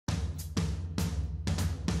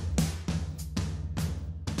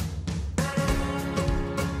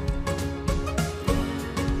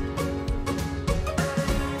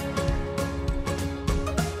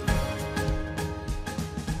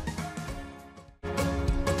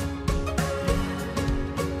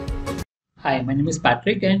Hi, my name is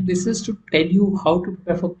Patrick, and this is to tell you how to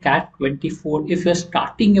prepare for CAT 24 if you're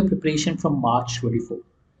starting your preparation from March 24,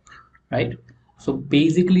 right? So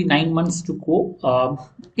basically, 9 months to go,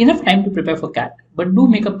 enough time to prepare for CAT, but do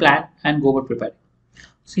make a plan and go about preparing.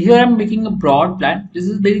 So here I'm making a broad plan. This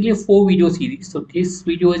is basically a 4 video series. So this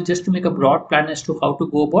video is just to make a broad plan as to how to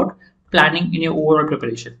go about planning in your overall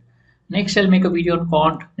preparation. Next, I'll make a video on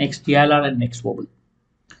quant, next DLR, and next verbal.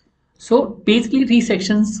 So basically 3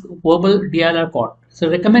 sections: verbal, DLR, quant. So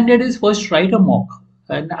recommended is first write a mock.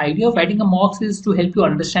 And the idea of writing a mock is to help you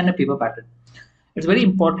understand the paper pattern. It's very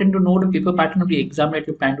important to know the paper pattern of the exam that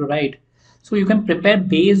you plan to write. So you can prepare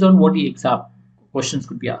based on what the exam questions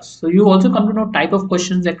could be asked. So you also come to know type of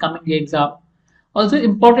questions that come in the exam. Also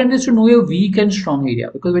important is to know your weak and strong area,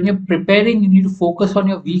 because when you're preparing, you need to focus on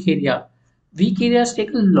your weak area. Weak areas take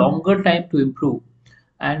a longer time to improve,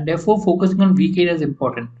 and therefore focusing on weak areas is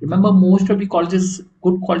important. Remember, most of the colleges,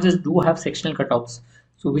 good colleges, do have sectional cutoffs,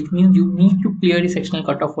 so which means you need to clear the sectional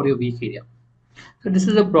cutoff for your weak area. So this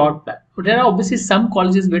is a broad plan. So there are obviously some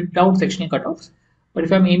colleges without sectional cutoffs, but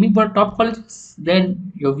if I'm aiming for top colleges,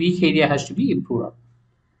 then your weak area has to be improved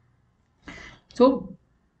on. So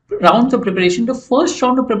rounds of preparation. The first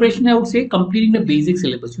round of preparation, I would say, completing the basic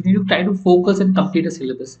syllabus. You need to try to focus and complete a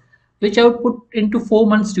syllabus, which I would put into 4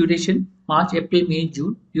 months duration: March, April, May,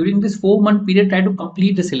 June. During this 4 month period, try to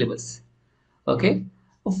complete the syllabus. Okay.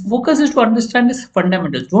 Focus is to understand the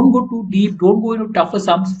fundamentals. Don't go too deep. Don't go into tougher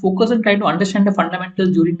sums. Focus on trying to understand the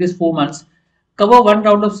fundamentals during these 4 months. Cover one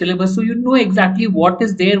round of syllabus so you know exactly what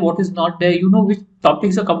is there, what is not there. You know which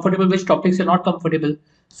topics are comfortable, which topics are not comfortable.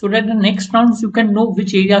 So that the next rounds you can know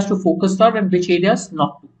which areas to focus on and which areas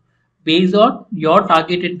not to, based on your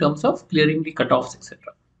target in terms of clearing the cutoffs, etc.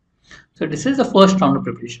 So this is the first round of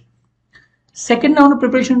preparation. Second round of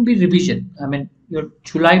preparation will be revision. I mean, your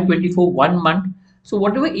July 24, 1 month. So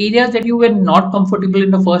whatever areas that you were not comfortable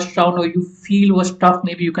in the first round or you feel was tough,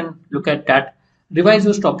 maybe you can look at that. Revise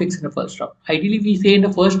those topics in the first round. Ideally, we say in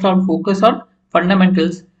the first round, focus on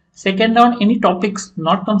fundamentals. Second round, any topics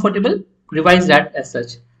not comfortable, revise that as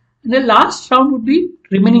such. And the last round would be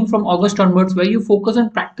remaining from August onwards, where you focus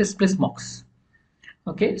on practice plus mocks.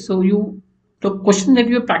 Okay, so the question that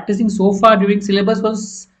you were practicing so far during syllabus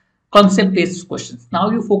was concept based questions. Now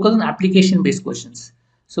you focus on application based questions.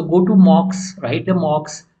 So go to mocks, write the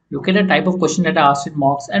mocks, look at the type of question that are asked in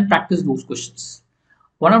mocks and practice those questions.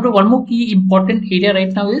 One more key important area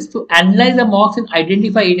right now is to analyze the mocks and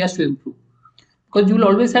identify areas to improve, because you will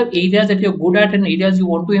always have areas that you're good at and areas you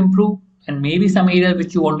want to improve, and maybe some areas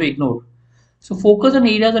which you want to ignore. So focus on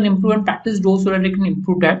areas and improve and practice those so that you can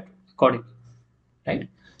improve that accordingly, right?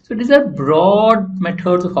 So these are broad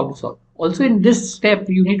methods of how to solve. Also in this step,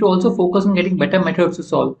 you need to also focus on getting better methods to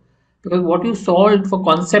solve, because what you solved for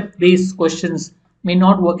concept based questions may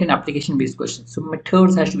not work in application based questions. So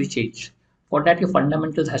methods has to be changed. For that, your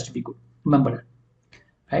fundamentals has to be good. Remember that,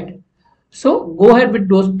 right? So go ahead with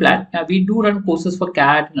those plans. We do run courses for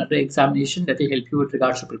CAT and other examination that will help you with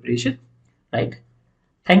regards to preparation, right?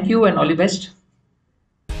 Thank you and all the best.